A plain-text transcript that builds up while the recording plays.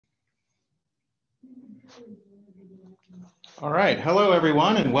All right, hello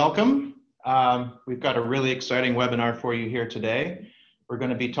everyone and welcome. We've got a really exciting webinar for you here today. We're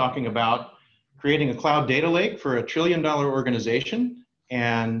going to be talking about creating a cloud data lake for a $1 trillion organization.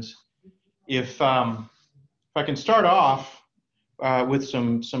 And if I can start off with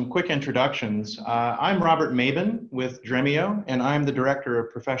some quick introductions. I'm Robert Mabin with Dremio, and I'm the Director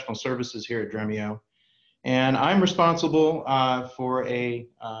of Professional Services here at Dremio. And I'm responsible for a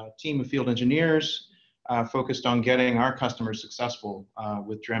team of field engineers focused on getting our customers successful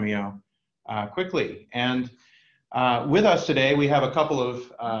with Dremio quickly. And with us today, we have a couple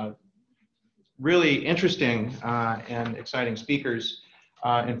of really interesting and exciting speakers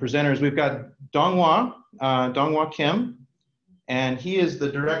and presenters. We've got Donghwa Kim, and he is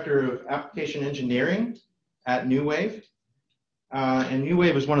the Director of Application Engineering at NewWave. And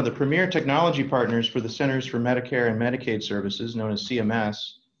NewWave is one of the premier technology partners for the Centers for Medicare and Medicaid Services, known as CMS.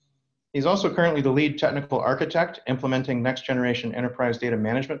 He's also currently the lead technical architect implementing next-generation enterprise data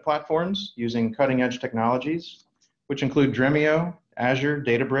management platforms using cutting-edge technologies, which include Dremio, Azure,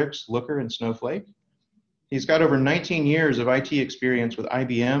 Databricks, Looker, and Snowflake. He's got over 19 years of IT experience with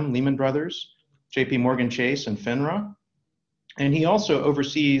IBM, Lehman Brothers, JP Morgan Chase, and FINRA. And he also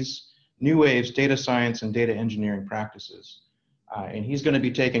oversees NewWave's data science and data engineering practices. And he's going to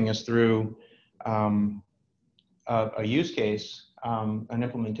be taking us through a use case, an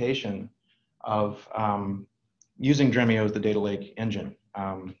implementation of using Dremio as the data lake engine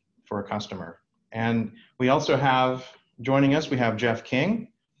for a customer. And we also have, joining us, we have Jeff King,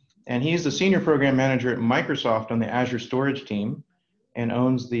 and he's the Senior Program Manager at Microsoft on the Azure Storage team and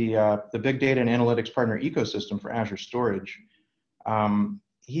owns the Big Data and Analytics Partner ecosystem for Azure Storage.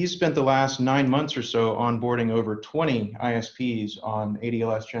 He's spent the last 9 months or so onboarding over 20 ISPs on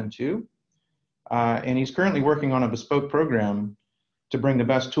ADLS Gen 2. And he's currently working on a bespoke program to bring the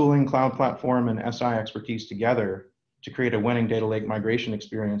best tooling, cloud platform, and SI expertise together to create a winning data lake migration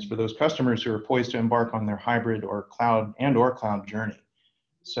experience for those customers who are poised to embark on their hybrid or cloud journey.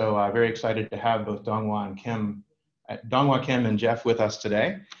 So very excited to have both Donghwa Kim and Jeff with us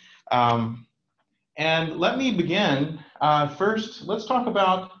today. And let me begin. First, let's talk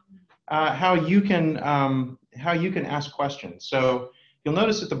about how you can ask questions. So you'll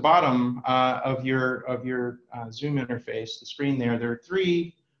notice at the bottom of your Zoom interface, the screen there are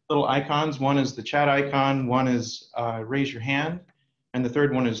 3 little icons. One is the chat icon, one is raise your hand, and the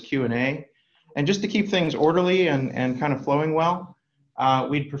third one is Q&A. And just to keep things orderly and kind of flowing well,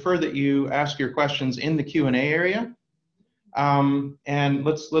 we'd prefer that you ask your questions in the Q&A area. And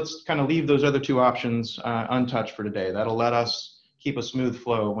let's kind of leave those other 2 options untouched for today. That'll let us keep a smooth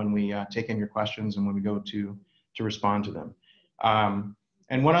flow when we take in your questions and when we go to respond to them.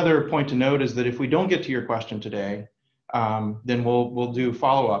 And one other point to note is that if we don't get to your question today, then we'll do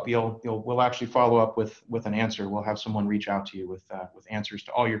follow-up. We'll actually follow up with an answer. We'll have someone reach out to you with answers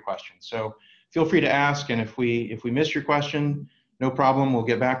to all your questions. So feel free to ask, and if we miss your question, no problem. We'll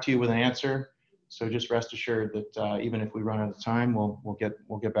get back to you with an answer. So just rest assured that even if we run out of time, we'll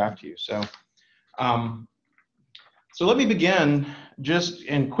get back to you. So so let me begin just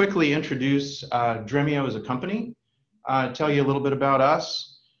and quickly introduce Dremio as a company. Tell you a little bit about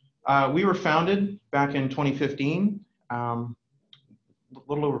us. We were founded back in 2015, a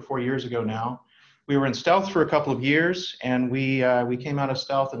little over 4 years ago now. We were in stealth for a couple of years, and we came out of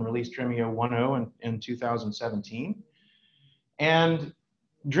stealth and released Dremio 1.0 in 2017. And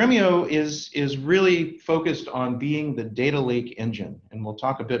Dremio is really focused on being the data lake engine, and we'll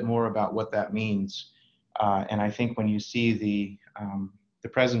talk a bit more about what that means. And I think when you see the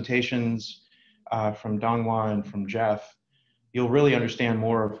presentations from Donghwa and from Jeff, you'll really understand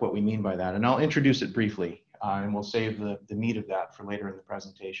more of what we mean by that. And I'll introduce it briefly, and we'll save the meat of that for later in the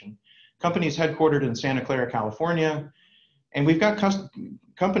presentation. Company's headquartered in Santa Clara, California, and we've got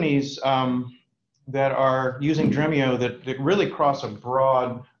companies that are using Dremio that really cross a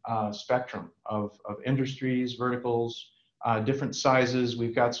broad spectrum of industries, verticals, different sizes.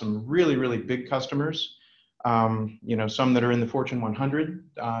 We've got some really big customers, you know, some that are in the Fortune 100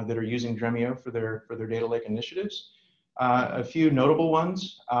 that are using Dremio for their data lake initiatives. A few notable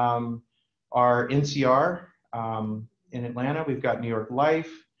ones are NCR in Atlanta. We've got New York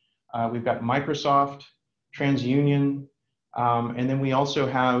Life. We've got Microsoft, TransUnion, and then we also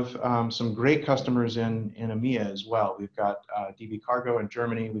have some great customers in EMEA as well. We've got DB Cargo in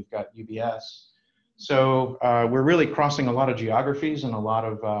Germany. We've got UBS. So we're really crossing a lot of geographies and a lot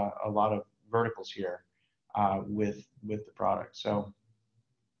of verticals here with the product. So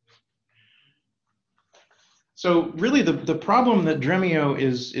really the problem that Dremio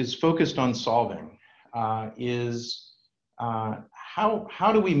is focused on solving is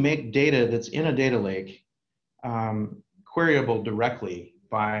how do we make data that's in a data lake queryable directly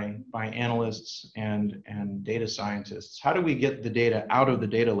by analysts and data scientists? How do we get the data out of the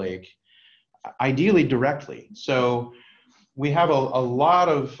data lake, ideally directly? So we have a lot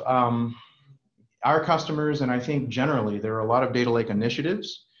of our customers, and I think generally there are a lot of data lake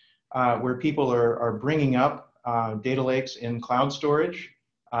initiatives where people are bringing up data lakes in cloud storage,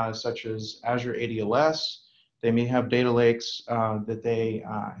 such as Azure ADLS. They may have data lakes that they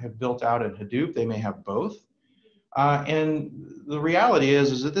have built out in Hadoop. They may have both. And the reality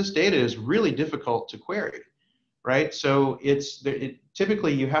is that this data is really difficult to query, right? So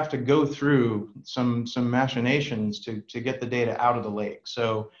typically you have to go through some machinations to get the data out of the lake.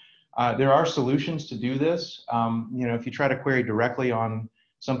 So there are solutions to do this. You know, if you try to query directly on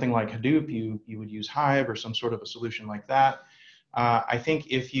something like Hadoop, you would use Hive or some sort of a solution like that. I think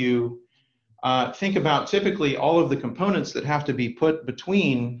if you think about typically all of the components that have to be put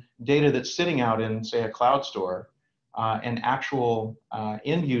between data that's sitting out in, say, a cloud store and actual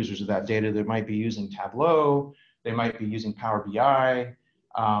end users of that data that might be using Tableau, they might be using Power BI,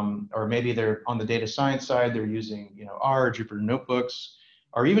 or maybe they're on the data science side, they're using, you know, R, Jupyter Notebooks,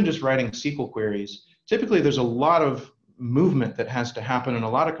 or even just writing SQL queries. Typically, there's a lot of movement that has to happen and a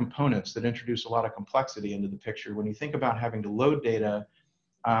lot of components that introduce a lot of complexity into the picture when you think about having to load data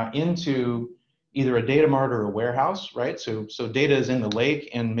into either a data mart or a warehouse, right? So data is in the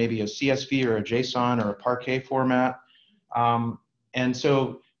lake in maybe a CSV or a JSON or a Parquet format. And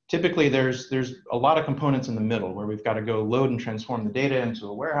so typically there's a lot of components in the middle where we've got to go load and transform the data into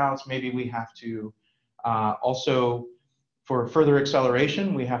a warehouse. Maybe we have to also, for further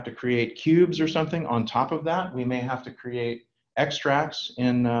acceleration, we have to create cubes or something on top of that. We may have to create extracts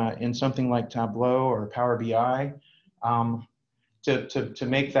in something like Tableau or Power BI to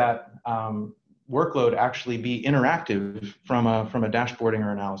make that workload actually be interactive from a dashboarding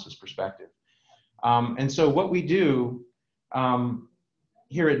or analysis perspective. And so what we do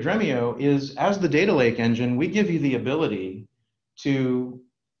here at Dremio is, as the data lake engine, we give you the ability to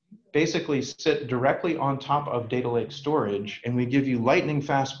basically sit directly on top of data lake storage, and we give you lightning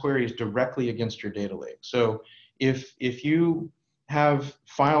fast queries directly against your data lake. So if you have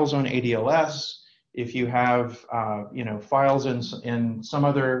files on ADLS, if you have you know, files in some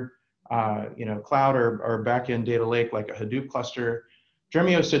other you know, cloud or backend data lake like a Hadoop cluster,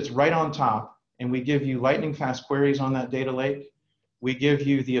 Dremio sits right on top, and we give you lightning fast queries on that data lake. We give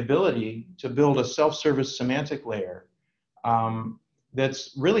you the ability to build a self-service semantic layer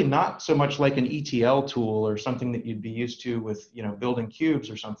that's really not so much like an ETL tool or something that you'd be used to with, you know, building cubes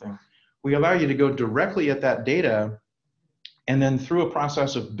or something. We allow you to go directly at that data, and then through a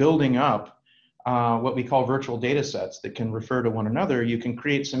process of building up what we call virtual data sets that can refer to one another, you can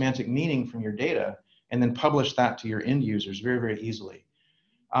create semantic meaning from your data and then publish that to your end users very, very easily.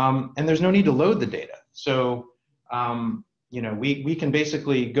 And there's no need to load the data. So, you know, we can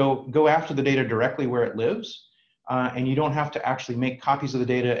basically go after the data directly where it lives, and you don't have to actually make copies of the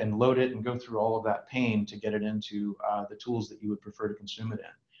data and load it and go through all of that pain to get it into the tools that you would prefer to consume it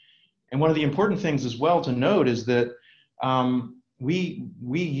in. And one of the important things as well to note is that we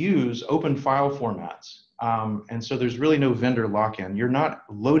use open file formats. And so there's really no vendor lock-in. You're not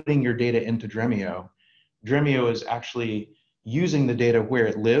loading your data into Dremio. Dremio is actually using the data where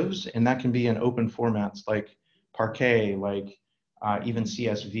it lives, and that can be in open formats like Parquet, like even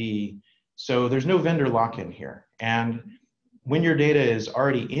CSV. So there's no vendor lock-in here. And when your data is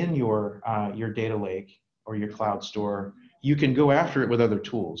already in your data lake or your cloud store, you can go after it with other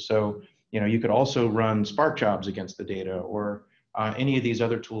tools. So, you know, you could also run Spark jobs against the data, or any of these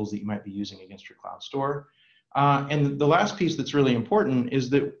other tools that you might be using against your cloud store. And the last piece that's really important is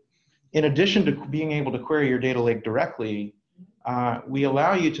that in addition to being able to query your data lake directly, we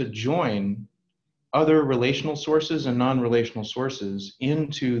allow you to join other relational sources and non-relational sources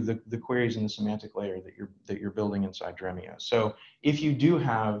into the queries in the semantic layer that you're building inside Dremio. So if you do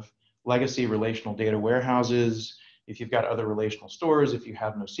have legacy relational data warehouses, if you've got other relational stores, if you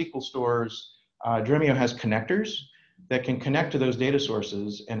have NoSQL stores, Dremio has connectors that can connect to those data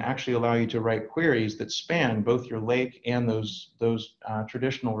sources and actually allow you to write queries that span both your lake and those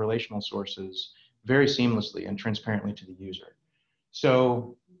traditional relational sources very seamlessly and transparently to the user.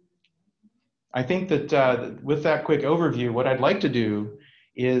 So I think that with that quick overview, what I'd like to do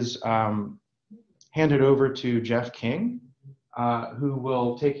is hand it over to Jeff King, who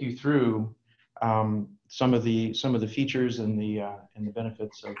will take you through some of the features and the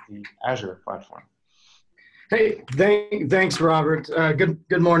benefits of the Azure platform. Hey, thanks, Robert.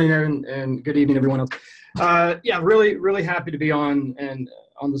 Good morning and good evening, everyone else. Yeah, really happy to be on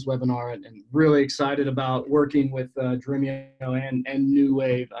on this webinar, and really excited about working with Dremio and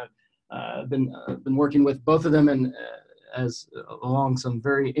NewWave. I've been working with both of them and along some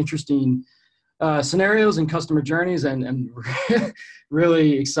very interesting scenarios and customer journeys, and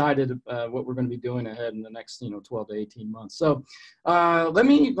really excited what we're going to be doing ahead in the next 12 to 18 months. So let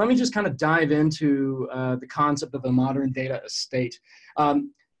me just kind of dive into the concept of a modern data estate.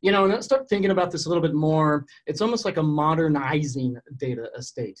 And I start thinking about this a little bit more. It's almost like a modernizing data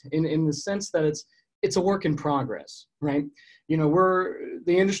estate in the sense that it's a work in progress, right?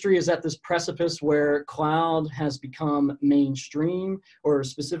 The industry is at this precipice where cloud has become mainstream, or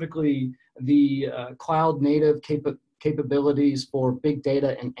specifically the cloud native capabilities for big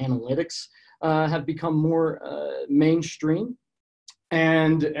data and analytics have become more mainstream.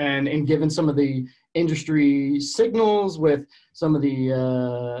 And given some of the industry signals with some of the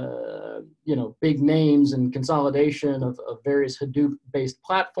big names and consolidation of various Hadoop-based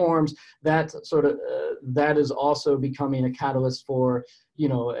platforms, that is also becoming a catalyst for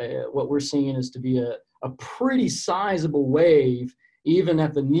what we're seeing is to be a pretty sizable wave, even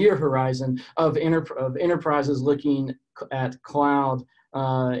at the near horizon, of enterprises looking at cloud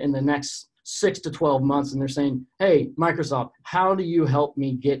in the next 6 to 12 months, and they're saying, hey, Microsoft, how do you help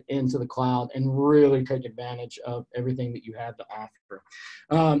me get into the cloud and really take advantage of everything that you have to offer?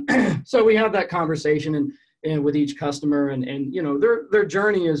 So we have that conversation and with each customer, and their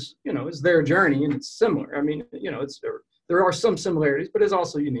journey is their journey, and it's similar. I mean, there are some similarities, but it's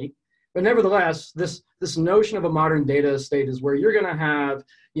also unique. But nevertheless, this notion of a modern data estate is where you're going to have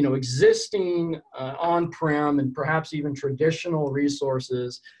existing on-prem and perhaps even traditional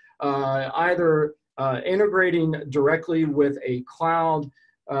resources, either integrating directly with a cloud,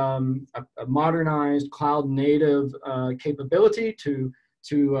 a modernized cloud native capability to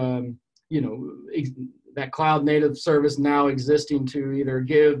that cloud native service now existing to either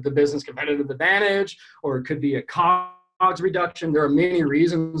give the business competitive advantage, or it could be a COGS reduction. There are many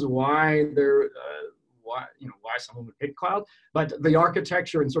reasons why why someone would pick cloud, but the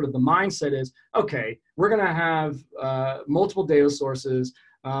architecture and sort of the mindset is, okay, we're going to have multiple data sources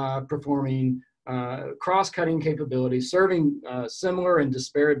performing cross-cutting capabilities, serving similar and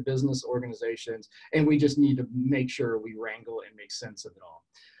disparate business organizations, and we just need to make sure we wrangle and make sense of it all.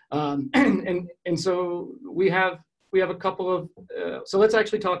 And so we have a couple of, so let's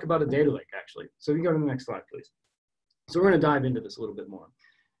actually talk about a data lake, actually. So you can go to the next slide, please. So we're going to dive into this a little bit more.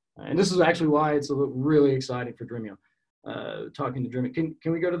 And this is actually why it's really exciting for Dremio, talking to Dremio.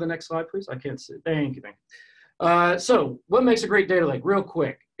 Can we go to the next slide, please? I can't see. Thank you. So what makes a great data lake? Real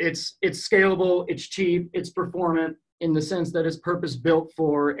quick, it's scalable, it's cheap, it's performant in the sense that it's purpose-built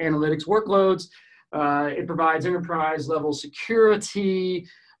for analytics workloads. It provides enterprise-level security,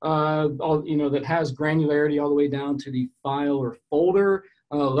 that has granularity all the way down to the file or folder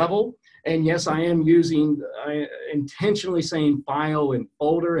level. And yes, I am intentionally saying file and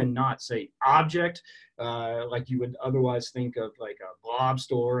folder and not say object, like you would otherwise think of like a blob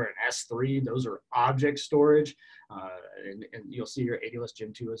store and S3. Those are object storage. And you'll see here ADLS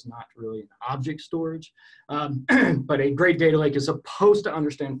Gen 2 is not really an object storage. But a great data lake is supposed to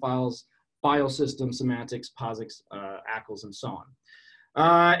understand files, file system, semantics, POSIX, ACLs, and so on.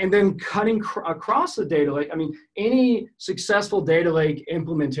 And then cutting across the data lake, I mean, any successful data lake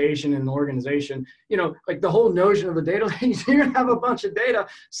implementation in an organization, like the whole notion of the data lake, you're gonna have a bunch of data.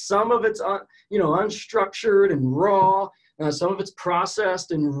 Some of it's, unstructured and raw. Some of it's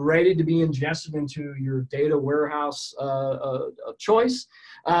processed and ready to be ingested into your data warehouse of choice.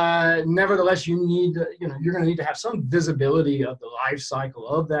 Nevertheless, you're going to need to have some visibility of the life cycle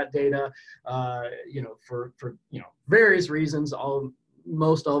of that data, for various reasons.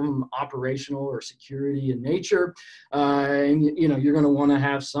 Most of them operational or security in nature, and you're going to want to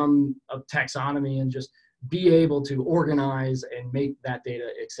have some of taxonomy and just be able to organize and make that data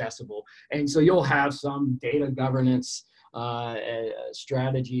accessible. And so you'll have some data governance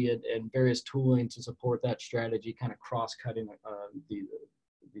strategy and various tooling to support that strategy, kind of cross-cutting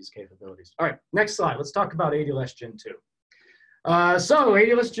these capabilities. All right, next slide. Let's talk about ADLS Gen 2. So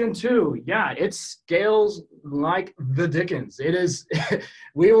ADLS Gen 2, yeah, it scales like the dickens. It is,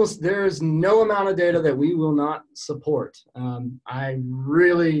 there is no amount of data that we will not support. I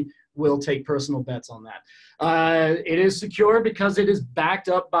really will take personal bets on that. It is secure because it is backed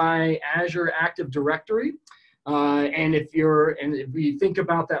up by Azure Active Directory. And if we think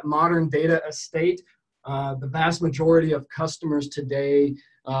about that modern data estate, the vast majority of customers today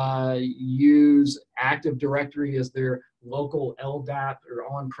use Active Directory as their local LDAP or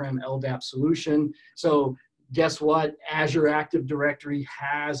on-prem LDAP solution. So guess what? Azure Active Directory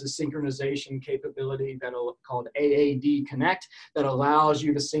has a synchronization capability called AAD Connect that allows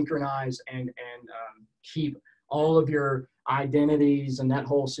you to synchronize and keep all of your identities and that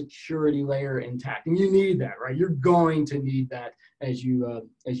whole security layer intact. And you need that, right? You're going to need that as you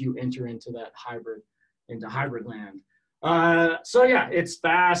enter into that hybrid land. So yeah, it's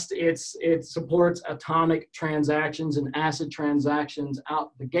fast. It supports atomic transactions and ACID transactions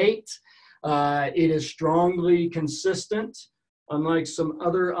out the gate. It is strongly consistent, unlike some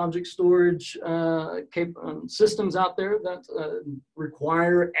other object storage systems out there that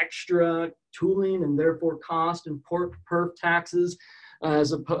require extra tooling and therefore cost and perf taxes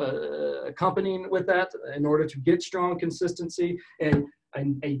as accompanying with that in order to get strong consistency. And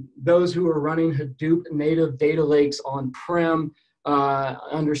those who are running Hadoop native data lakes on-prem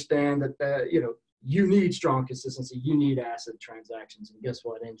understand that you need strong consistency. You need ACID transactions, and guess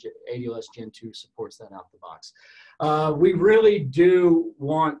what? ADLS Gen 2 supports that out the box. We really do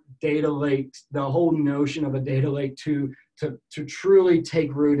want data lakes, the whole notion of a data lake, to truly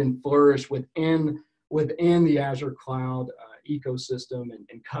take root and flourish within the Azure cloud ecosystem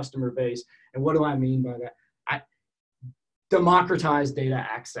and customer base. And what do I mean by that? Democratize data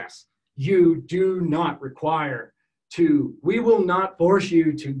access. You do not require we will not force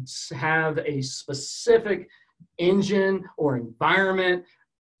you to have a specific engine or environment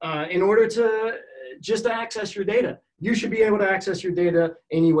in order to just access your data. You should be able to access your data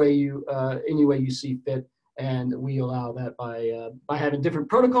any way you see fit, and we allow that by having different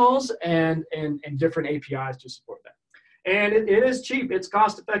protocols and different APIs to support that. And it is cheap. It's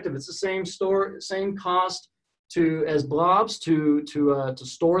cost effective. It's the same cost as blobs to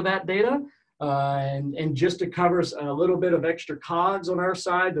store that data. And just to cover a little bit of extra COGS on our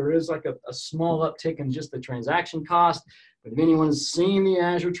side, there is like a small uptick in just the transaction cost. But if anyone's seen the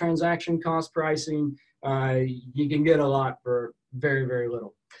Azure transaction cost pricing, you can get a lot for very, very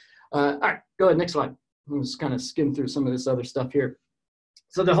little. All right, go ahead, next slide. I'll just kind of skim through some of this other stuff here.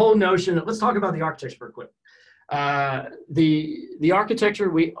 So the whole notion, let's talk about the architecture for a quick. The architecture,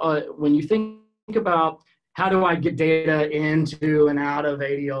 when you think about how do I get data into and out of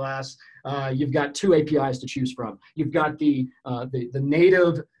ADLS, you've got two APIs to choose from. You've got the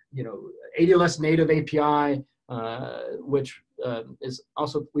native, ADLS native API, which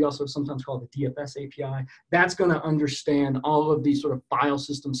we also sometimes call the DFS API. That's going to understand all of these sort of file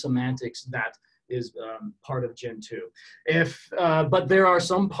system semantics that is part of Gen 2. But there are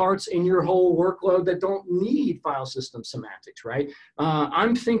some parts in your whole workload that don't need file system semantics, right?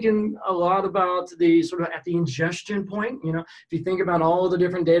 I'm thinking a lot about the sort of at the ingestion point. If you think about all of the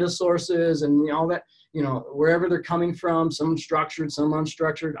different data sources and all that, wherever they're coming from, some structured, some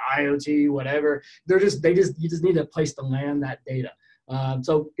unstructured, IoT, whatever, you just need a place to land that data.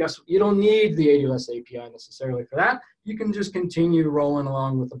 So guess you don't need the ADLS API necessarily for that. You can just continue rolling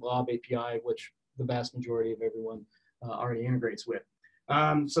along with the blob API, which the vast majority of everyone already integrates with.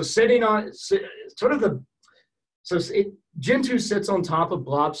 So Gen 2 sits on top of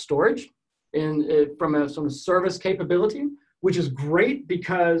blob storage from a sort of service capability, which is great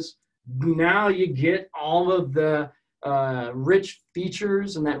because now you get all of the rich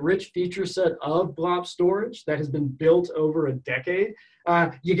features and that rich feature set of blob storage that has been built over a decade.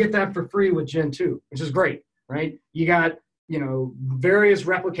 You get that for free with Gen 2, which is great, right? You got various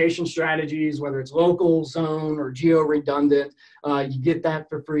replication strategies, whether it's local, zone, or geo-redundant. You get that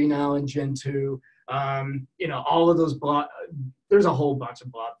for free now in Gen 2. All of those there's a whole bunch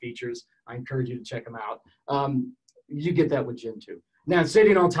of blob features. I encourage you to check them out. You get that with Gen 2. Now,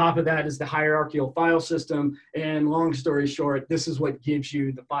 sitting on top of that is the hierarchical file system. And long story short, this is what gives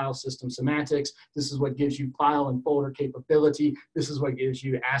you the file system semantics. This is what gives you file and folder capability. This is what gives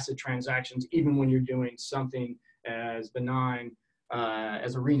you ACID transactions, even when you're doing something as benign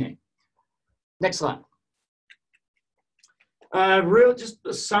as a rename. Next slide. Just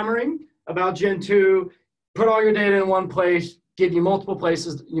a summary about Gen 2. Put all your data in one place, give you multiple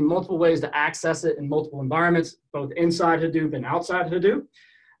places, multiple ways to access it in multiple environments, both inside Hadoop and outside Hadoop.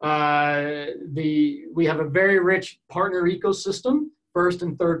 We have a very rich partner ecosystem, first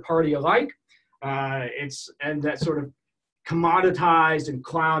and third party alike. And that sort of commoditized and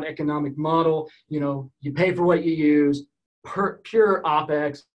cloud economic model. You pay for what you use, pure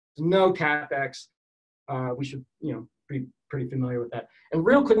OpEx, no CapEx. We should, be pretty familiar with that. And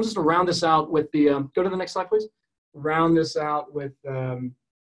real quick, just to round this out with the, go to the next slide, please. Round this out with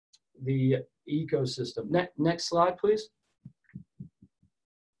the ecosystem. Next slide, please.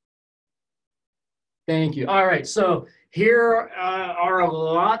 Thank you. All right, so here are a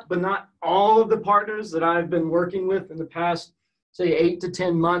lot, but not all of the partners that I've been working with in the past, say, 8 to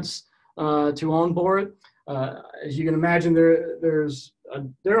 10 months to onboard. As you can imagine,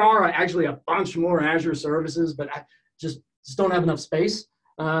 there are actually a bunch more Azure services, but I just don't have enough space.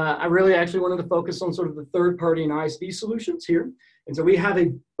 I really actually wanted to focus on sort of the third-party and ISV solutions here. And so we have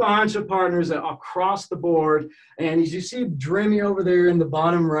a bunch of partners across the board. And as you see Dremio over there in the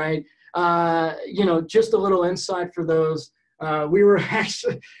bottom right, you know, just a little insight for those. We were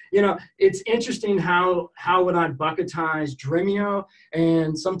actually, you know, it's interesting how would I bucketize Dremio,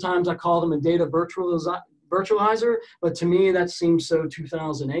 and sometimes I call them a data virtualizer, but to me that seems so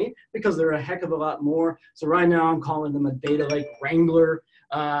 2008 because they're a heck of a lot more. So right now I'm calling them a data lake wrangler.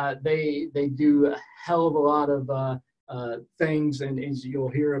 They do a hell of a lot of things, and as you'll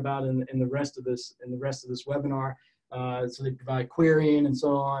hear about in the rest of this webinar. So they provide querying and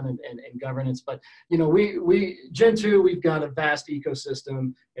so on and governance. But you know, Gen 2, we've got a vast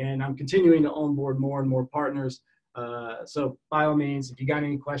ecosystem, and I'm continuing to onboard more and more partners. So by all means, if you got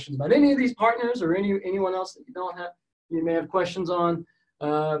any questions about any of these partners or anyone else that you may have questions on,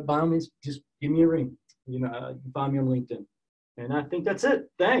 by all means, just give me a ring. You know, you can find me on LinkedIn. And I think that's it.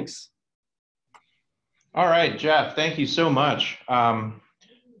 Thanks. All right, Jeff, thank you so much.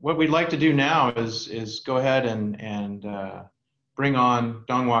 What we'd like to do now is go ahead and bring on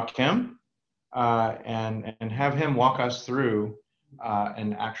Donghua Kim and have him walk us through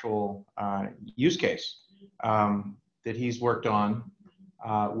an actual use case that he's worked on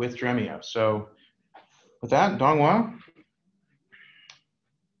with Dremio. So with that, Donghua.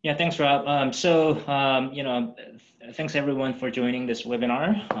 Yeah, thanks, Rob. You know, thanks everyone for joining this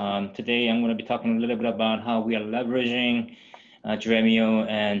webinar. Today, I'm going to be talking a little bit about how we are leveraging Dremio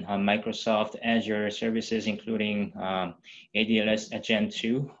and Microsoft Azure services, including ADLS at Gen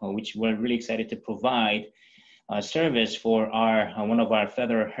 2, which we're really excited to provide service for one of our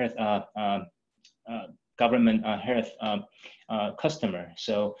federal health government health customer.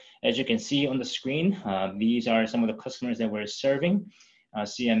 So as you can see on the screen, these are some of the customers that we're serving: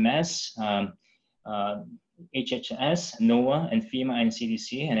 CMS, HHS, NOAA, and FEMA and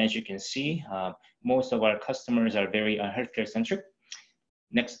CDC. And as you can see, most of our customers are very healthcare centric.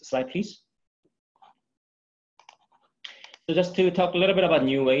 Next slide, please. So just to talk a little bit about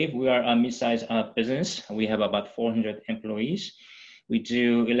NewWave, we are a mid-sized business. We have about 400 employees. We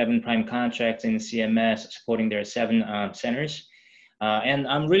do 11 prime contracts in CMS, supporting their 7 centers. And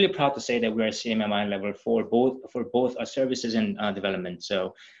I'm really proud to say that we are CMMI level for both our services and development.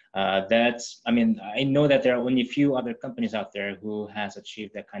 So I mean, I know that there are only a few other companies out there who has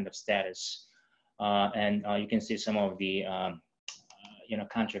achieved that kind of status. And you can see some of the you know,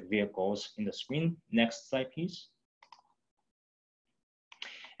 contract vehicles in the screen. Next slide, please.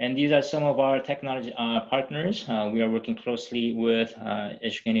 And these are some of our technology partners. We are working closely with,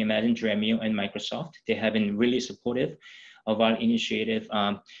 as you can imagine, Dremio and Microsoft. They have been really supportive of our initiative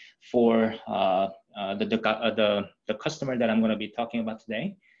for the customer that I'm going to be talking about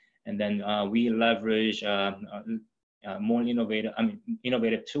today. And then we leverage more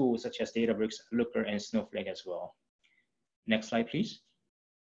innovative tools such as Databricks, Looker, and Snowflake as well. Next slide, please.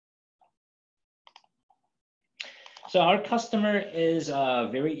 So our customer is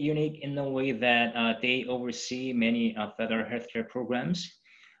very unique in the way that they oversee many federal healthcare programs,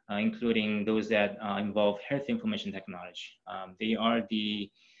 including those that involve health information technology. They are the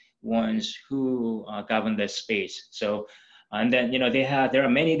ones who govern the space. So, and then, you know, there are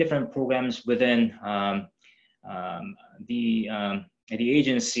many different programs within the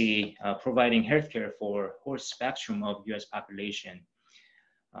agency providing healthcare for whole spectrum of US population.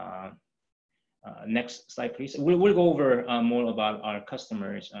 Next slide, please. We'll go over more about our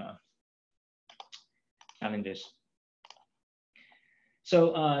customers' challenges.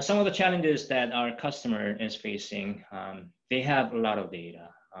 So some of the challenges that our customer is facing, they have a lot of data.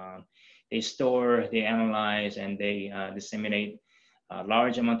 They store, they analyze, and they disseminate a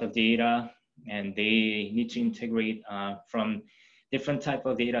large amount of data, and they need to integrate from different type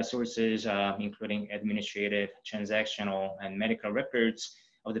of data sources, including administrative, transactional, and medical records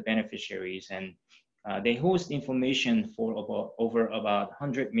of the beneficiaries. And they host information for over about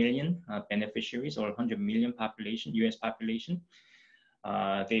 100 million beneficiaries, or 100 million population, US population.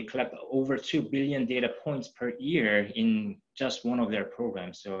 They collect over 2 billion data points per year in just one of their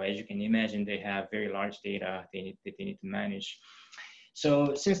programs. So as you can imagine, they have very large data that they need to manage.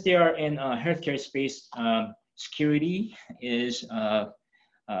 So since they are in healthcare space, security is a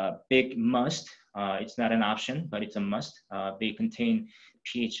big must. It's not an option, but it's a must. They contain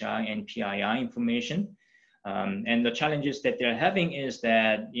PHI and PII information. And the challenges that they're having is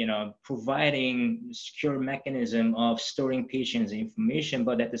that, you know, providing secure mechanism of storing patients' information,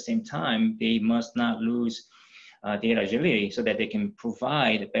 but at the same time, they must not lose data agility so that they can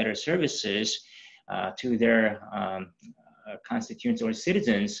provide better services to their constituents or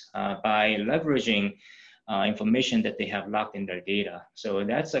citizens by leveraging information that they have locked in their data. So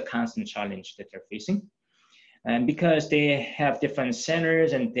that's a constant challenge that they're facing. And because they have different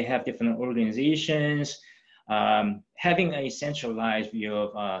centers and they have different organizations, having a centralized view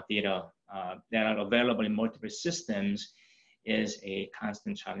of data that are available in multiple systems is a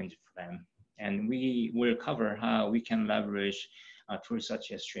constant challenge for them. And we will cover how we can leverage tools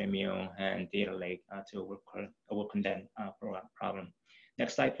such as Dremio and Data Lake to work on that problem.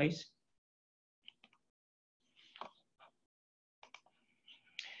 Next slide, please.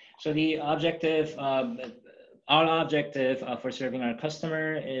 So the objective, our objective for serving our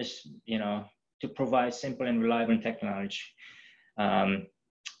customer is, to provide simple and reliable technology.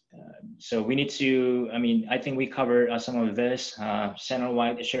 So we need to, I think we covered some of this,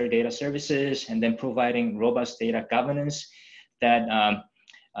 center-wide shared data services, and then providing robust data governance that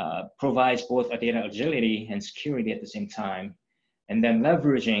provides both a data agility and security at the same time. And then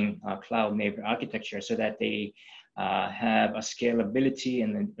leveraging cloud-native architecture so that they have a scalability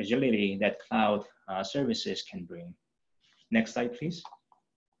and an agility that cloud services can bring. Next slide, please.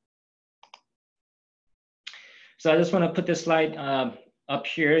 So I just want to put this slide up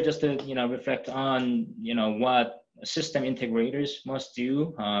here just to reflect on what system integrators must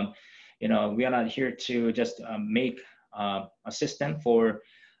do. We are not here to just make a system for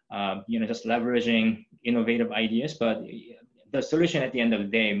just leveraging innovative ideas, but the solution at the end of the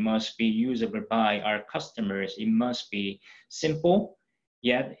day must be usable by our customers. It must be simple,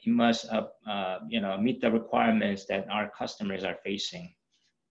 yet it must meet the requirements that our customers are facing.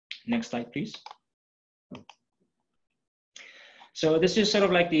 Next slide, please. So this is sort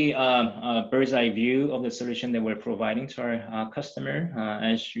of like the bird's eye view of the solution that we're providing to our customer.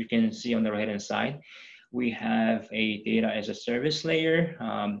 As you can see on the right-hand side, we have a data as a service layer,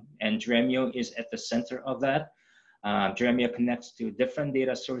 and Dremio is at the center of that. Dremio connects to different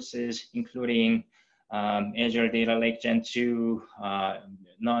data sources, including Azure Data Lake Gen 2,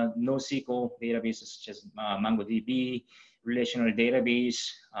 NoSQL databases such as MongoDB, relational database,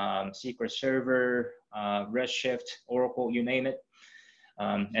 SQL Server, Redshift, Oracle, you name it.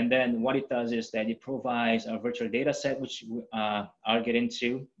 And then what it does is that it provides a virtual data set, which I'll get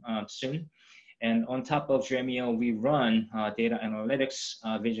into soon. And on top of Dremio, we run data analytics,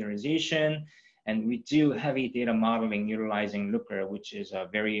 visualization, and we do heavy data modeling utilizing Looker, which is a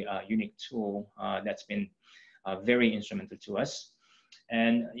very unique tool that's been very instrumental to us.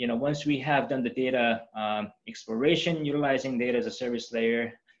 And once we have done the data exploration utilizing data as a service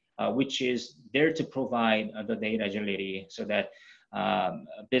layer, which is there to provide the data agility so that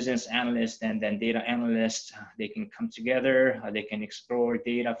business analysts and then data analysts, they can come together, they can explore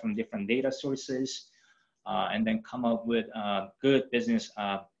data from different data sources, and then come up with good business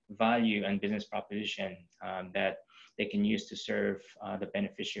value and business proposition that they can use to serve the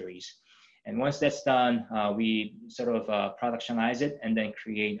beneficiaries. And once that's done, we sort of productionize it and then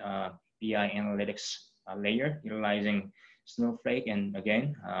create a BI analytics layer utilizing Snowflake and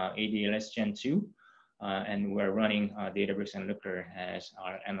again, ADLS Gen 2. And we're running Databricks and Looker as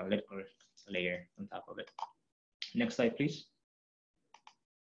our analytical layer on top of it. Next slide, please.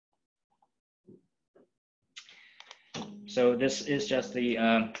 So this is just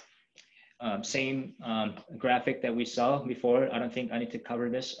the same graphic that we saw before. I don't think I need to cover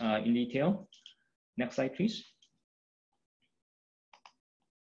this in detail. Next slide, please.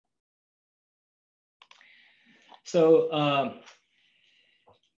 So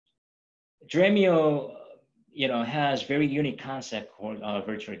Dremio, has very unique concept called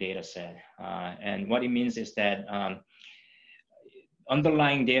virtual data set. And what it means is that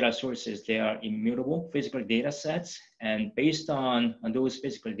underlying data sources, they are immutable physical data sets. And based on those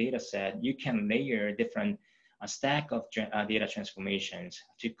physical data set, you can layer different stack of data transformations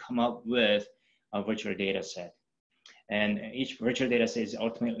to come up with a virtual data set. And each virtual data set is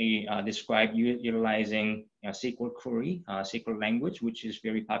ultimately described utilizing SQL query, SQL language, which is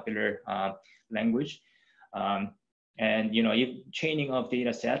very popular language. And if chaining of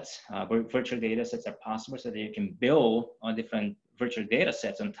data sets, virtual data sets are possible so that you can build on different virtual data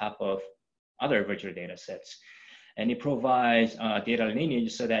sets on top of other virtual data sets. And it provides data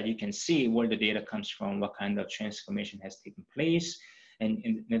lineage so that you can see where the data comes from, what kind of transformation has taken place. And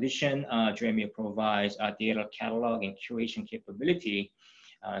in addition, Dremio provides a data catalog and curation capability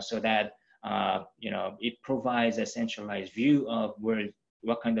so that it provides a centralized view of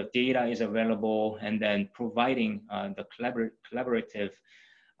what kind of data is available, and then providing the collaborative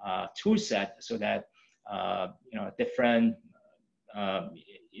tool set so that different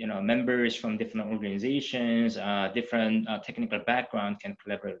members from different organizations, different technical background can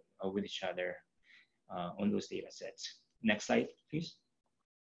collaborate with each other. on those data sets. Next slide, please.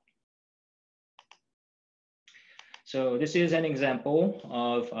 So this is an example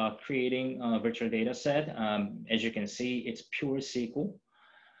of creating a virtual data set. As you can see, it's pure SQL.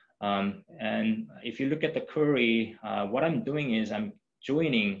 And if you look at the query, what I'm doing is I'm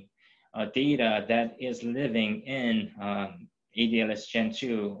joining data that is living in ADLS Gen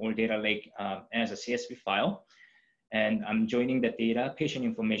 2 or Data Lake as a CSV file. And I'm joining the data, patient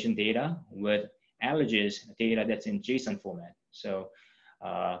information data, with allergies data that's in JSON format. So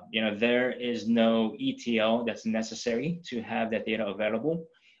there is no ETL that's necessary to have that data available.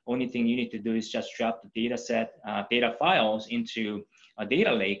 Only thing you need to do is just drop the data set, data files into a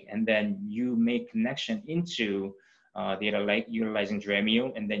data lake, and then you make connection into data lake utilizing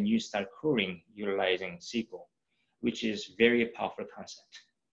Dremio, and then you start querying utilizing SQL, which is very powerful concept.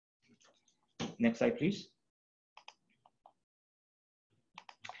 Next slide, please.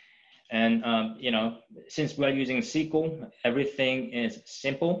 And since we're using SQL, everything is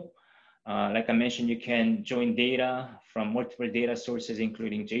simple. Like I mentioned, you can join data from multiple data sources,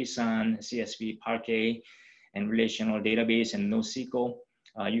 including JSON, CSV, Parquet, and relational database and NoSQL.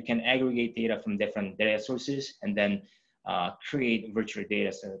 You can aggregate data from different data sources and then create virtual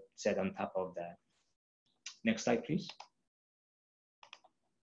data set on top of that. Next slide, please.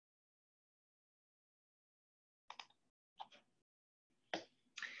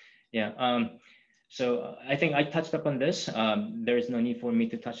 Yeah, so I think I touched up on this. There is no need for me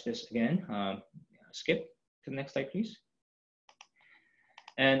to touch this again. Skip to the next slide, please.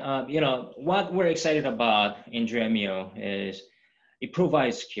 And what we're excited about in Dremio is it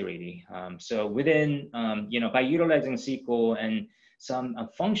provides security. So within, by utilizing SQL and some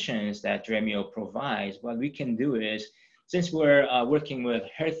functions that Dremio provides, what we can do is, since we're working with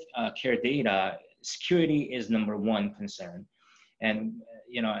health care data, security is #1 concern. And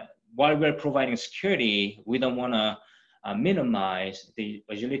while we're providing security, we don't want to minimize the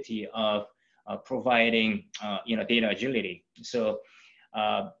agility of providing data agility. So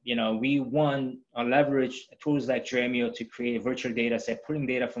we want to leverage tools like Dremio to create a virtual data set, pulling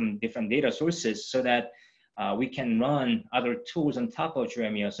data from different data sources so that we can run other tools on top of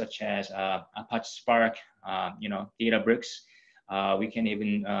Dremio, such as Apache Spark, Databricks. We can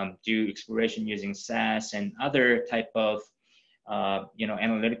even do exploration using SAS and other type of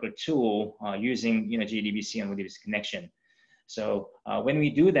analytical tool using JDBC and ODBC connection. So when we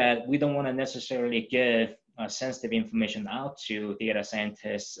do that, we don't want to necessarily give sensitive information out to data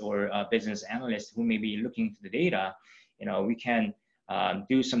scientists or business analysts who may be looking into the data. We can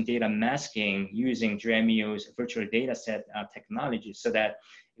do some data masking using Dremio's virtual data set technology so that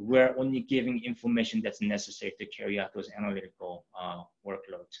we're only giving information that's necessary to carry out those analytical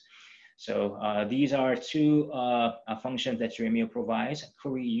workloads. So these are two functions that Dremio provides.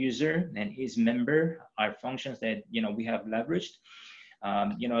 Query user and his member are functions that we have leveraged.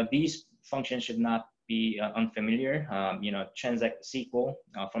 These functions should not be unfamiliar. Transact SQL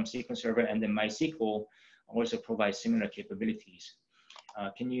from SQL Server and then MySQL also provides similar capabilities.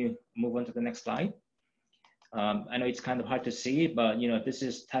 Can you move on to the next slide? I know it's kind of hard to see, but this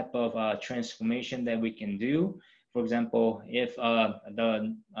is type of transformation that we can do. For example, if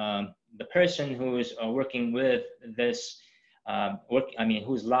the person who is working with this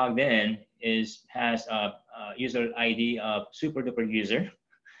who's logged in has a user ID of super duper user,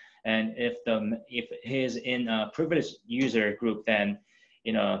 and if he's in a privileged user group, then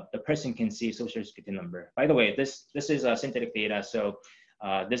the person can see social security number. By the way, this is synthetic data, so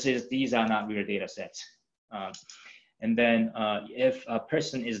these are not real data sets. And then if a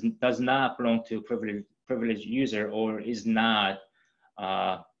person does not belong to privileged user or is not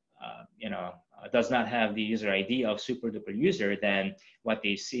does not have the user ID of super duper user, then what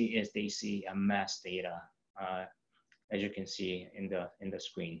they see is a mass data, as you can see in the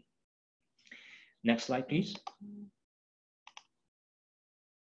screen. Next slide, please.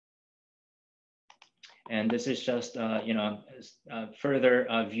 And this is just a further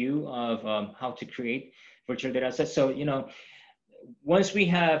view of how to create virtual data sets. So once we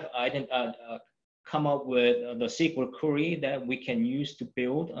have come up with the SQL query that we can use to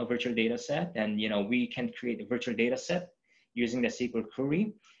build a virtual data set, and we can create a virtual data set using the SQL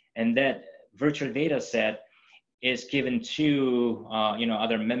query, and that virtual data set is given to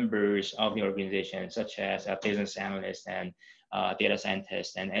other members of the organization, such as business analysts and data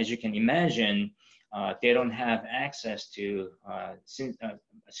scientists. And as you can imagine, they don't have access to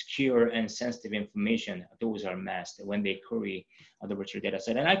secure and sensitive information. Those are masked when they query the virtual data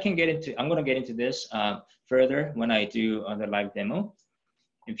set. And I'm going to get into this further when I do the live demo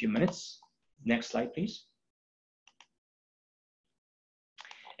in a few minutes. Next slide, please.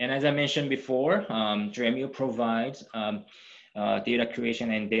 And as I mentioned before, Dremio provides data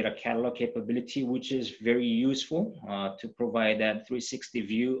creation and data catalog capability, which is very useful to provide that 360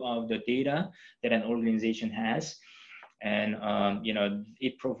 view of the data that an organization has. And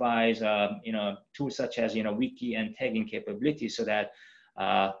it provides tools such as wiki and tagging capability, so that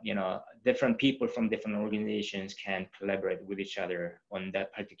different people from different organizations can collaborate with each other on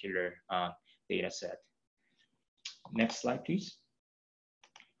that particular data set. Next slide, please.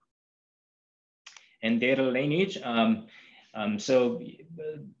 And data lineage. So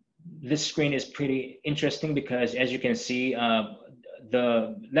this screen is pretty interesting because, as you can see,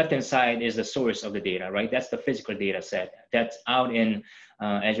 the left-hand side is the source of the data, right? That's the physical data set that's out in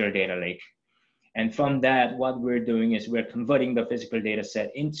Azure Data Lake. And from that, what we're doing is we're converting the physical data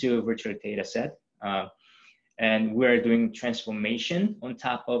set into a virtual data set. And we're doing transformation on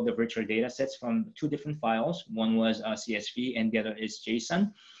top of the virtual data sets from two different files. One was CSV and the other is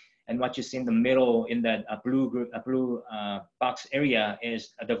JSON. And what you see in the middle in that blue box area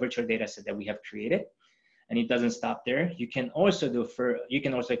is the virtual data set that we have created. And it doesn't stop there. You can also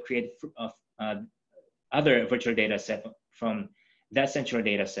create other virtual data set from that central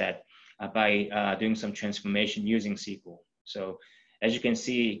data set by doing some transformation using SQL. So as you can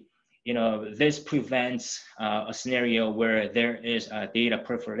see, this prevents a scenario where there is data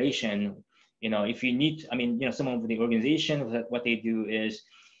proliferation. If you need, some of the organizations, what they do is,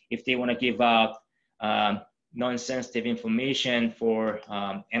 if they want to give out non-sensitive information for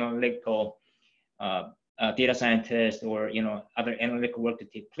analytical data scientists or other analytical work to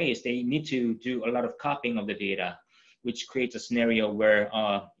take place, they need to do a lot of copying of the data, which creates a scenario where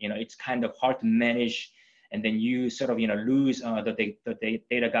it's kind of hard to manage, and then you sort of lose the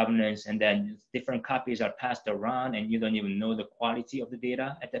data governance, and then different copies are passed around, and you don't even know the quality of the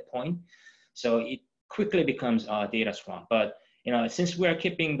data at that point. So it quickly becomes data swamp. But since we're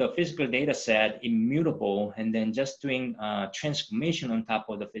keeping the physical data set immutable and then just doing transformation on top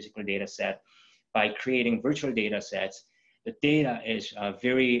of the physical data set by creating virtual data sets, the data is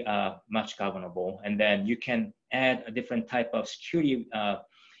very much governable. And then you can add a different type of security,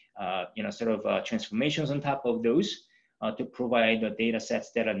 transformations on top of those to provide the data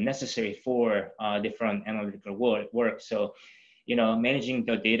sets that are necessary for different analytical work. So, managing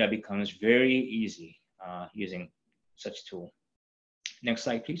the data becomes very easy using such tool. Next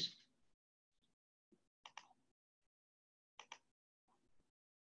slide, please.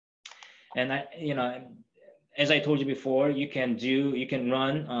 And as I told you before, you can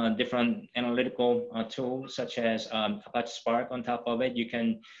run different analytical tools such as Apache Spark on top of it. You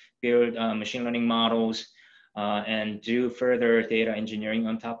can build machine learning models and do further data engineering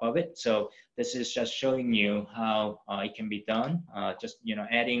on top of it. So this is just showing you how it can be done. Just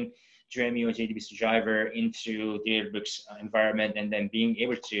adding Dremio JDBC driver into the Databricks environment, and then being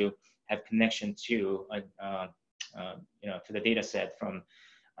able to have connection to to the data set from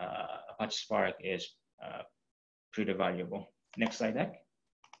Apache Spark is pretty valuable. Next slide deck.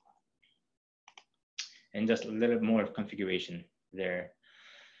 And just a little more configuration there.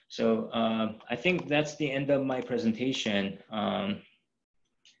 So I think that's the end of my presentation.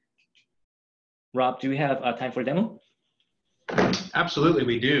 Rob, do we have time for demo? Absolutely,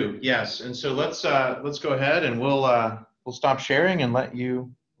 we do. Yes, and so let's go ahead and we'll stop sharing and let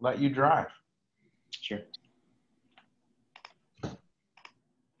you drive. Sure.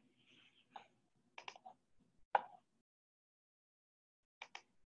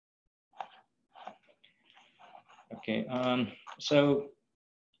 Okay.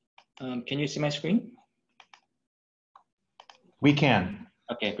 Can you see my screen? We can.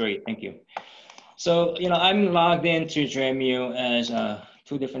 Okay, great. Thank you. So, I'm logged into Dremio as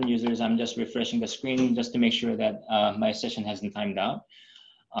two different users. I'm just refreshing the screen just to make sure that my session hasn't timed out.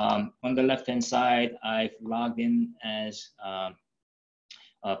 On the left-hand side, I've logged in as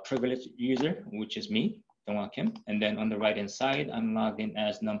a privileged user, which is me, Dongwon Kim. And then on the right-hand side, I'm logged in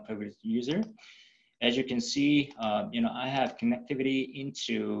as non-privileged user. As you can see, I have connectivity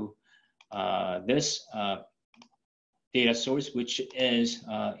into this data source, which is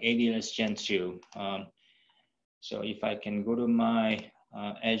ADLS Gen 2. So if I can go to my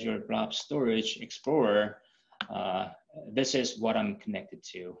Azure Blob Storage Explorer, this is what I'm connected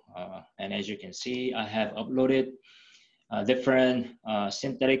to. And as you can see, I have uploaded different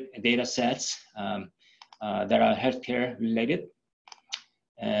synthetic data sets that are healthcare related.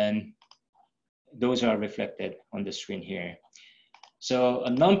 And those are reflected on the screen here. So a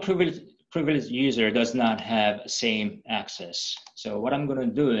non-privileged user does not have same access. So what I'm going to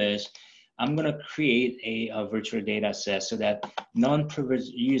do is I'm going to create a virtual data set so that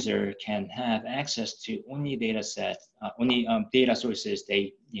non-privileged user can have access to only data sets, only data sources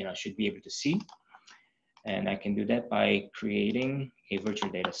they should be able to see. And I can do that by creating a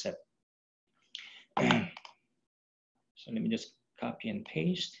virtual data set. So let me just copy and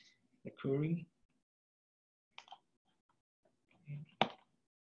paste the query.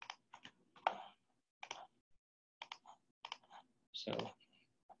 So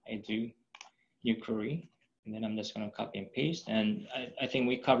I do new query, and then I'm just going to copy and paste. And I think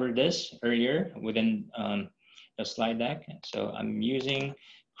we covered this earlier within the slide deck. So I'm using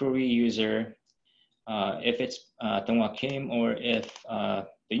query user if it's Dongwa Kim, or if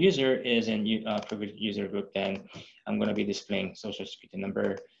the user is in privileged user group, then I'm going to be displaying social security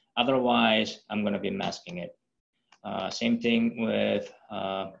number. Otherwise, I'm going to be masking it. Same thing with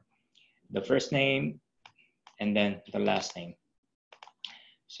the first name and then the last name.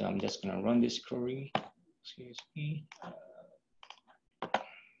 So I'm just going to run this query. Excuse me.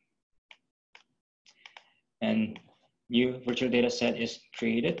 And new virtual data set is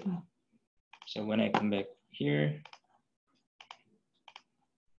created. So when I come back here,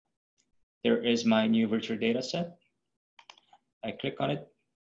 there is my new virtual data set. I click on it.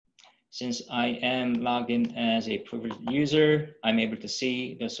 Since I am logged in as a privileged user, I'm able to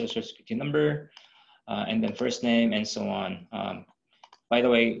see the social security number and then first name and so on. By the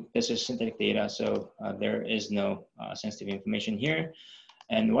way, this is synthetic data, so there is no sensitive information here.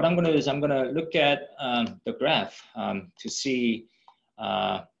 And what I'm going to do is I'm going to look at the graph to see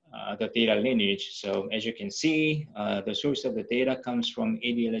the data lineage. So as you can see, the source of the data comes from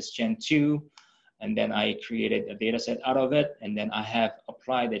ADLS Gen 2, and then I created a data set out of it, and then I have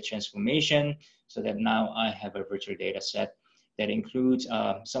applied the transformation so that now I have a virtual data set that includes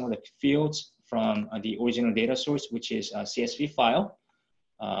some of the fields from the original data source, which is a CSV file.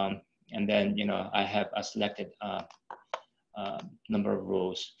 And then, I have a selected number of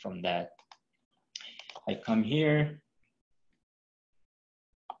rows from that. I come here,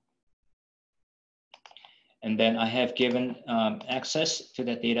 and then I have given access to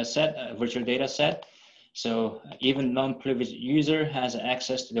the data set, virtual data set. So even non-privileged user has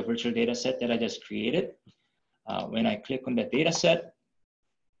access to the virtual data set that I just created. When I click on the data set,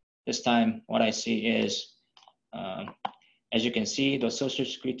 this time what I see is, as you can see, the social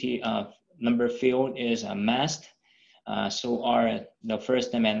security number field is masked. So are the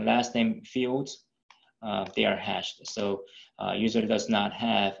first name and last name fields, they are hashed. So user does not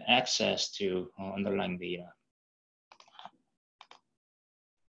have access to underlying data.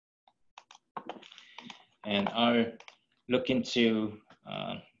 And I'll look into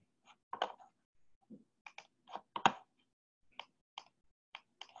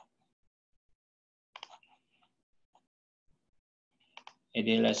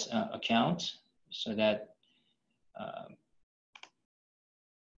ADLS account so that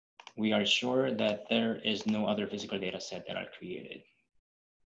we are sure that there is no other physical data set that are created.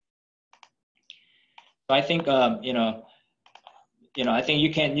 So I think, I think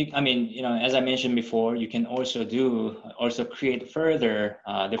you can, as I mentioned before, you can also create further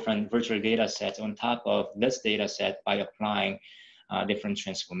different virtual data sets on top of this data set by applying different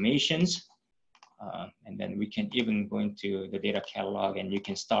transformations. And then we can even go into the data catalog, and you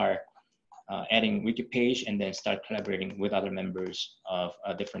can start adding wiki page and then start collaborating with other members of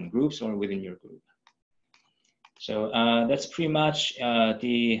different groups or within your group. So that's pretty much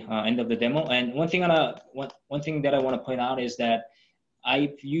the end of the demo. And one thing that I want to point out is that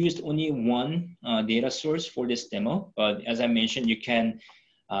I've used only one data source for this demo, but as I mentioned, you can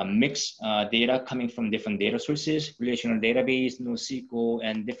mix data coming from different data sources, relational database, NoSQL,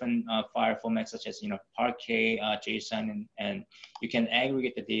 and different file formats such as Parquet, JSON, and you can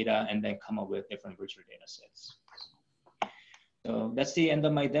aggregate the data and then come up with different virtual data sets. So that's the end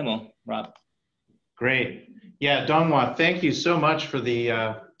of my demo, Rob. Great. Yeah, Dongwa, thank you so much for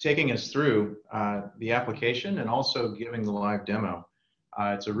the taking us through the application and also giving the live demo.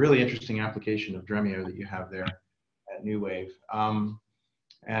 It's a really interesting application of Dremio that you have there at NewWave.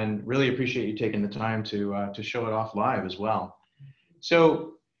 And really appreciate you taking the time to show it off live as well.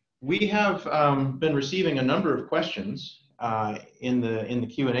 So we have been receiving a number of questions in the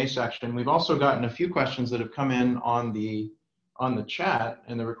Q&A section. We've also gotten a few questions that have come in on the chat,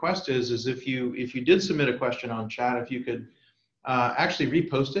 and the request is if you did submit a question on chat, if you could actually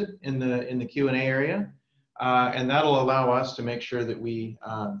repost it in the Q&A area, and that'll allow us to make sure that we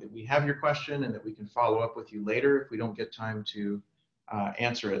have your question and that we can follow up with you later if we don't get time to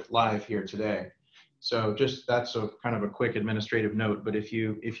answer it live here today. So just that's a kind of a quick administrative note, but if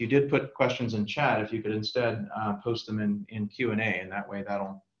you did put questions in chat, if you could instead post them in Q&A, and that way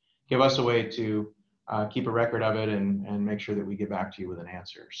that'll give us a way to keep a record of it and make sure that we get back to you with an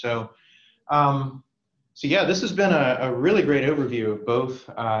answer. So, so yeah, this has been a really great overview of both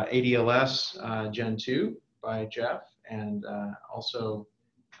ADLS Gen 2 by Jeff and also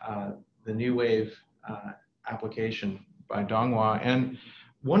the NewWave application by Donghua, and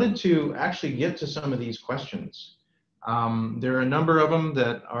wanted to actually get to some of these questions. There are a number of them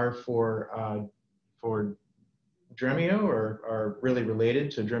that are for Dremio or are really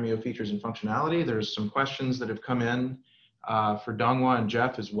related to Dremio features and functionality. There's some questions that have come in for Donghua and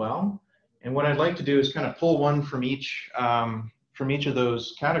Jeff as well. And what I'd like to do is kind of pull one from each of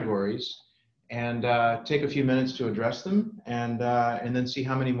those categories and take a few minutes to address them, and then see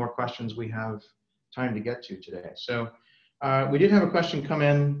how many more questions we have time to get to today. So we did have a question come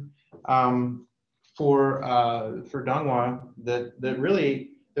in for Donghua that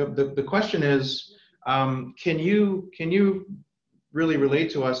really, the question is, can you really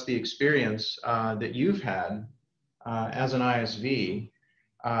relate to us the experience that you've had as an ISV,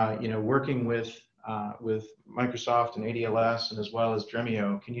 working with Microsoft and ADLS and as well as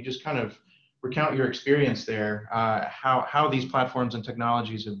Dremio? Can you just kind of recount your experience there, how these platforms and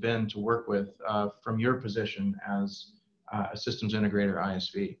technologies have been to work with from your position as a systems integrator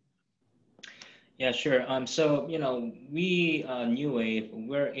ISV? Yeah, sure. So, we, NewWave,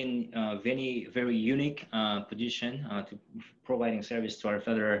 we're in a very unique position to providing service to our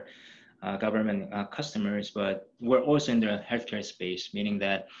federal government customers, but we're also in the healthcare space, meaning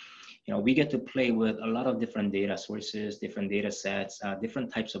that, we get to play with a lot of different data sources, different data sets,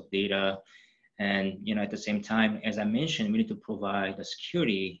 different types of data. And, at the same time, as I mentioned, we need to provide the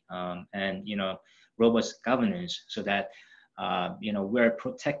security and, robust governance so that we're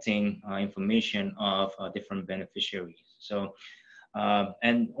protecting information of different beneficiaries. So,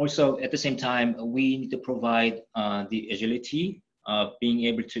 and also at the same time, we need to provide the agility of being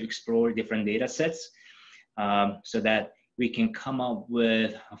able to explore different data sets so that we can come up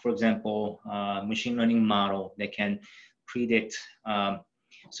with, for example, machine learning model that can predict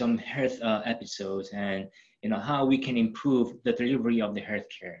some health episodes and how we can improve the delivery of the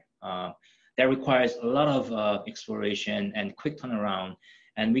healthcare. That requires a lot of exploration and quick turnaround.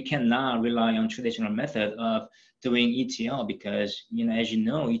 And we cannot rely on traditional method of doing ETL because, as you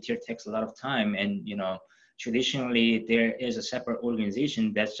know, ETL takes a lot of time. And, traditionally, there is a separate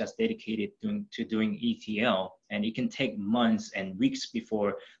organization that's just dedicated to doing ETL. And it can take months and weeks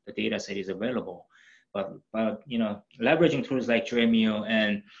before the data set is available. But leveraging tools like Dremio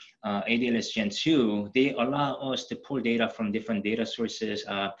and ADLS Gen 2, they allow us to pull data from different data sources,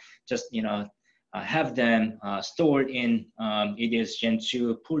 have them stored in ADLS Gen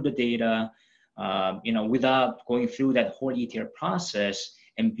 2, pull the data, without going through that whole ETL process,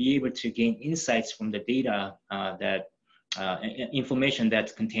 and be able to gain insights from the data information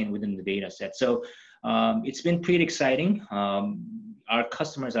that's contained within the data set. So it's been pretty exciting. Our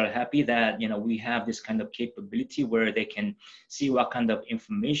customers are happy that we have this kind of capability where they can see what kind of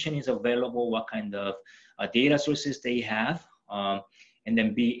information is available, what kind of data sources they have, and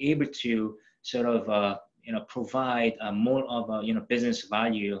then be able to sort of provide more of a business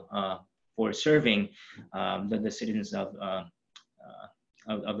value for serving the citizens of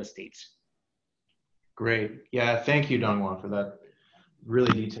the states. Great. Yeah, thank you, Donghua, for that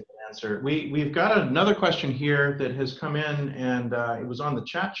really detailed answer. We've got another question here that has come in, and it was on the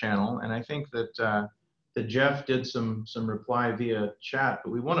chat channel, and I think that that Jeff did some reply via chat,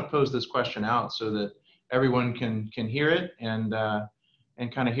 but we want to pose this question out so that everyone can hear it and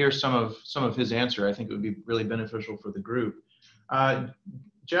kind of hear some of his answer. I think it would be really beneficial for the group.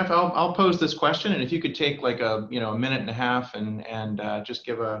 Jeff, I'll pose this question, and if you could take like a minute and a half and just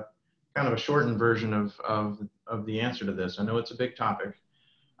give a kind of a shortened version of the answer to this. I know it's a big topic,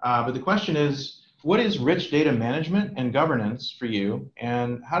 but the question is, what is rich data management and governance for you,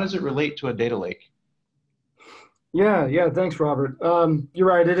 and how does it relate to a data lake? Yeah, thanks, Robert. You're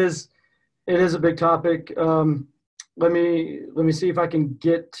right. It is a big topic. Let me see if I can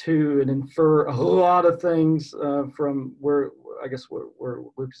get to and infer a whole lot of things from where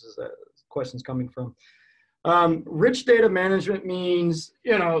Lucas's question's coming from. Rich data management means,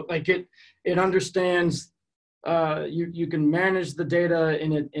 like it understands, you can manage the data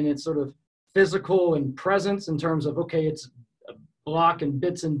in its sort of physical and presence in terms of, okay, it's a block and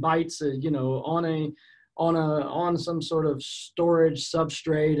bits and bytes, on some sort of storage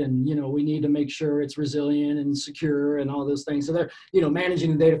substrate, and we need to make sure it's resilient and secure and all those things. So they're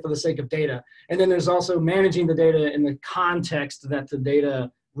managing the data for the sake of data. And then there's also managing the data in the context that the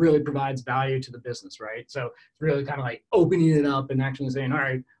data really provides value to the business, right? So it's really kind of like opening it up and actually saying, all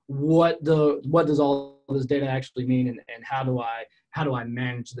right, what does all this data actually mean, and how do I how do I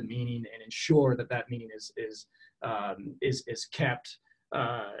manage the meaning and ensure that that meaning is kept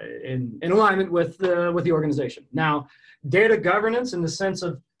in alignment with the organization. Now, data governance in the sense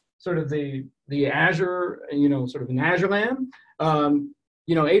of sort of the Azure, sort of in Azure land,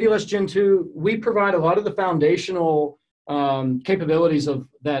 ADLS Gen 2, we provide a lot of the foundational capabilities of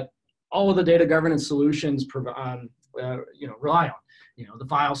that all of the data governance solutions rely on. The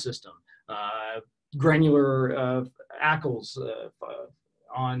file system, granular ACLs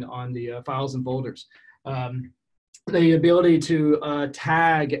on the files and folders. The ability to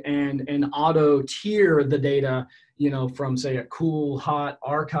tag and auto tier the data, from say a cool, hot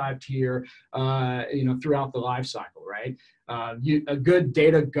archive tier, throughout the life cycle, right? A good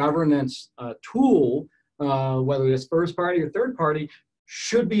data governance tool, whether it's first party or third party,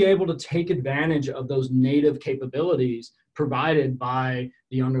 should be able to take advantage of those native capabilities provided by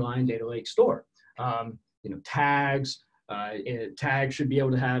the underlying data lake store. Tags, tags should be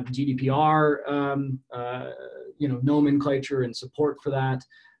able to have GDPR, nomenclature and support for that.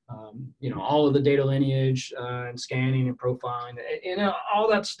 All of the data lineage and scanning and profiling, all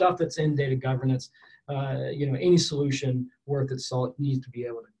that stuff that's in data governance. Any solution worth its salt needs to be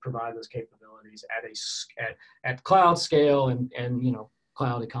able to provide those capabilities at cloud scale and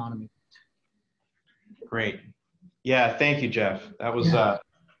cloud economy. Great. Yeah, thank you, Jeff. That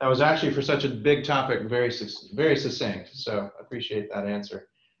was actually, for such a big topic, very succinct. So I appreciate that answer.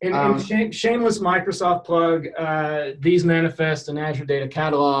 And shameless Microsoft plug, these manifest an Azure Data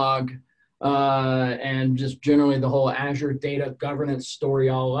Catalog, and just generally the whole Azure data governance story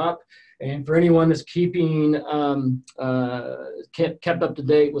all up. And for anyone that's keeping kept up to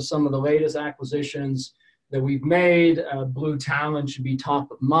date with some of the latest acquisitions that we've made, Blue Talon should be top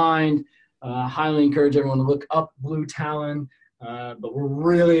of mind. Highly encourage everyone to look up Blue Talon. But we're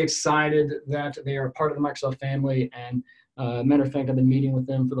really excited that they are part of the Microsoft family. And matter of fact, I've been meeting with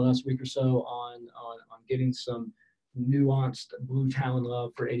them for the last week or so on getting some nuanced Blue Talon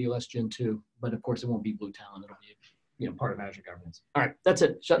love for ADLS Gen 2. But of course, it won't be Blue Talon. It'll be part of Azure governance. All right, that's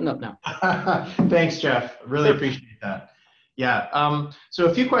it. Shutting up now. Thanks, Jeff. Really appreciate that. Yeah. So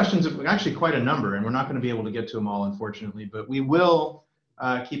a few questions, actually quite a number, and we're not going to be able to get to them all, unfortunately. But we will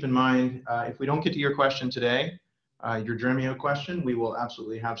keep in mind if we don't get to your question today, your Dremio question, we will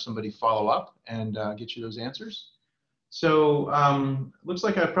absolutely have somebody follow up and get you those answers. So looks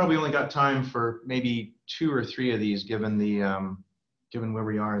like I've probably only got time for maybe 2 or 3 of these, given where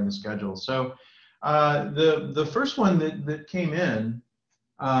we are in the schedule. So the first one that came in,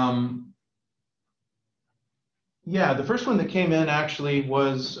 the first one that came in actually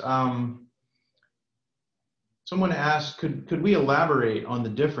was someone asked, could we elaborate on the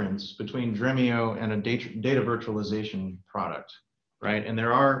difference between Dremio and a data virtualization product, right? And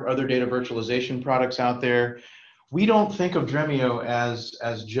there are other data virtualization products out there. We don't think of Dremio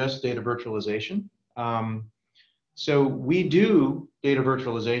as just data virtualization. So we do data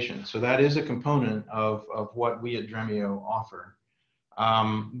virtualization. So that is a component of what we at Dremio offer.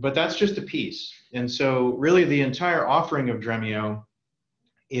 But that's just a piece. And so really the entire offering of Dremio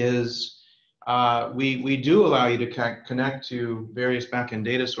is we do allow you to connect to various backend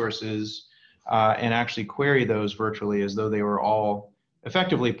data sources and actually query those virtually as though they were all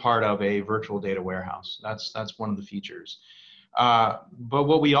effectively part of a virtual data warehouse. That's one of the features. But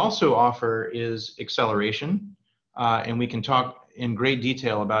what we also offer is acceleration, and we can talk in great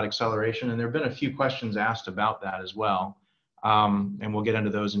detail about acceleration, and there have been a few questions asked about that as well, and we'll get into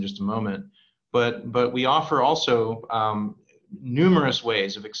those in just a moment. But we offer also numerous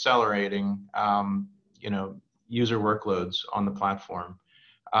ways of accelerating user workloads on the platform.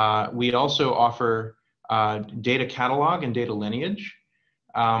 We also offer data catalog and data lineage,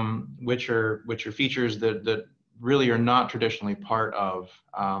 which are features that really are not traditionally part of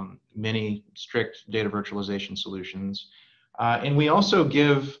many strict data virtualization solutions. And we also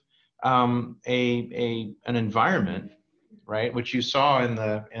give an environment, right, which you saw in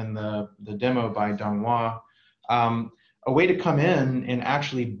the demo by Donghua, a way to come in and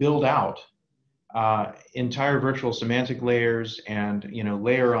actually build out entire virtual semantic layers and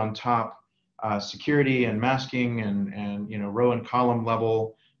layer on top security and masking and row and column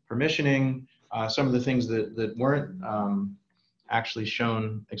level permissioning. Some of the things that weren't actually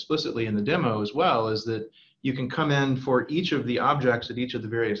shown explicitly in the demo as well is that you can come in for each of the objects at each of the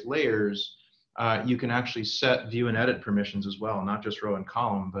various layers. You can actually set view and edit permissions as well, not just row and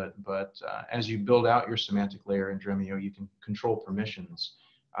column, but as you build out your semantic layer in Dremio, you can control permissions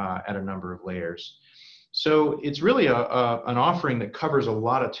at a number of layers. So it's really an offering that covers a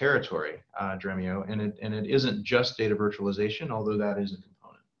lot of territory, Dremio, and it isn't just data virtualization, although that is a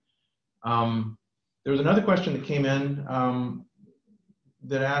component. There was another question that came in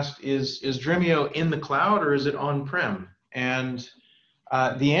that asked, is Dremio in the cloud or is it on-prem? And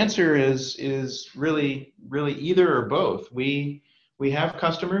the answer is really either or both. We have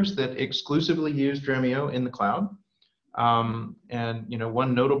customers that exclusively use Dremio in the cloud. And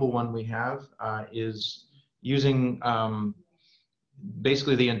one notable one we have is using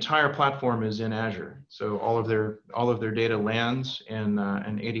basically the entire platform is in Azure. So all of their data lands in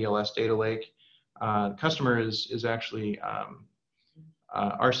an ADLS data lake. Customer is actually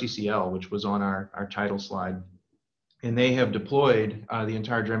RCCL, which was on our title slide. And they have deployed the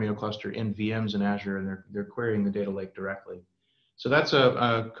entire Dremio cluster in VMs in Azure, and they're querying the data lake directly. So that's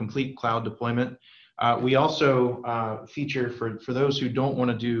a complete cloud deployment. We also feature for those who don't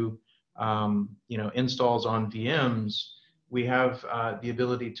want to do installs on VMs. We have the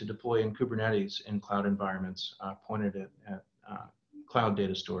ability to deploy in Kubernetes in cloud environments pointed at cloud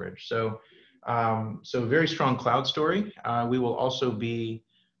data storage. So very strong cloud story. We will also be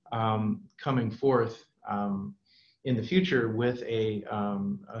coming forth in the future with a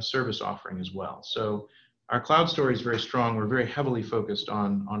service offering as well. So our cloud story is very strong. We're very heavily focused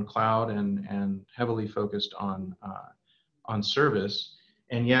on cloud and heavily focused on service.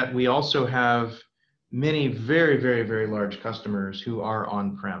 And yet we also have many very large customers who are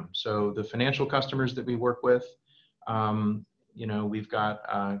on-prem. So the financial customers that we work with, we've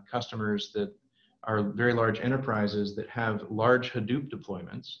got customers that are very large enterprises that have large Hadoop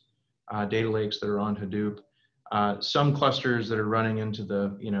deployments, data lakes that are on Hadoop. Some clusters that are running into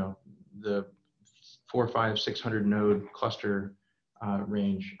the 400, 500, 600 node cluster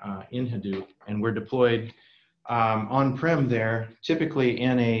range in Hadoop, and we're deployed on-prem there, typically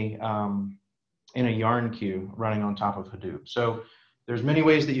in a yarn queue running on top of Hadoop. So there's many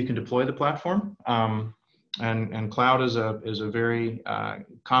ways that you can deploy the platform, and cloud is a very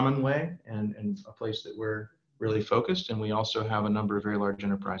common way and a place that we're really focused. And we also have a number of very large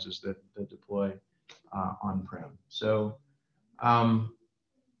enterprises that deploy on-prem. So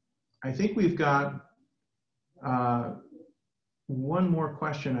I think we've got one more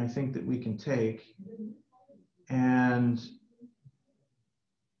question I think that we can take, and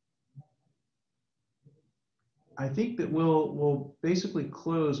I think that we'll basically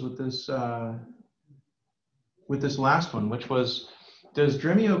close with this last one, which was, does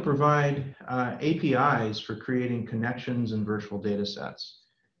Dremio provide APIs for creating connections and virtual data sets?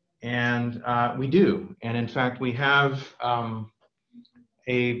 And we do. And in fact, we have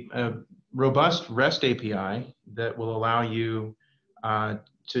a robust REST API that will allow you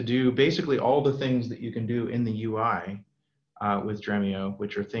to do basically all the things that you can do in the UI with Dremio,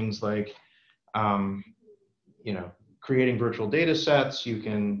 which are things like creating virtual data sets. You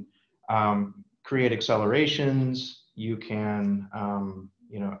can create accelerations. You can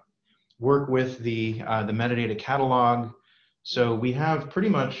work with the metadata catalog. So we have pretty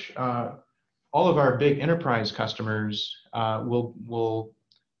much all of our big enterprise customers will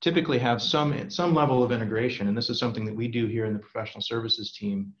typically have some level of integration, and this is something that we do here in the professional services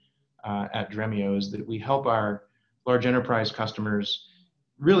team at Dremio, is that we help our large enterprise customers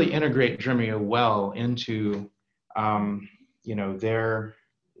really integrate Dremio well into their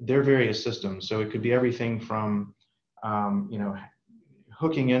various systems. So it could be everything from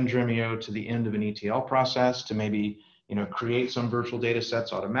hooking in Dremio to the end of an ETL process to maybe create some virtual data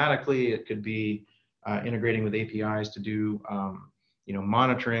sets automatically. It could be integrating with APIs to do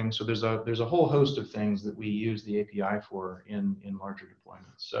monitoring. So there's a whole host of things that we use the API for in larger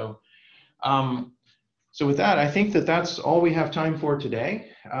deployments. So with that, I think that's all we have time for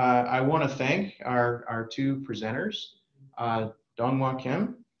today. I want to thank our two presenters, Donghua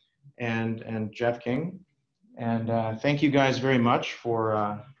Kim and Jeff King, and thank you guys very much for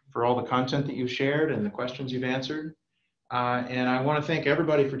all the content that you've shared and the questions you've answered. And I want to thank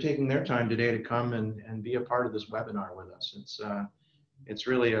everybody for taking their time today to come and be a part of this webinar with us. It's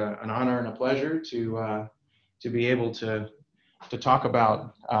really an honor and a pleasure to be able to talk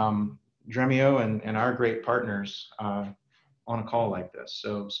about Dremio and our great partners on a call like this.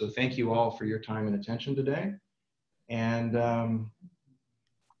 So thank you all for your time and attention today. And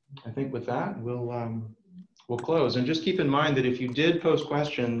I think with that, we'll close. And just keep in mind that if you did post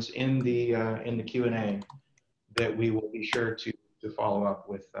questions in the Q&A, that we will be sure to follow up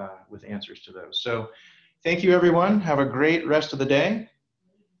with answers to those. So thank you, everyone. Have a great rest of the day.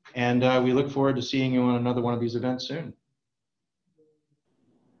 And we look forward to seeing you on another one of these events soon.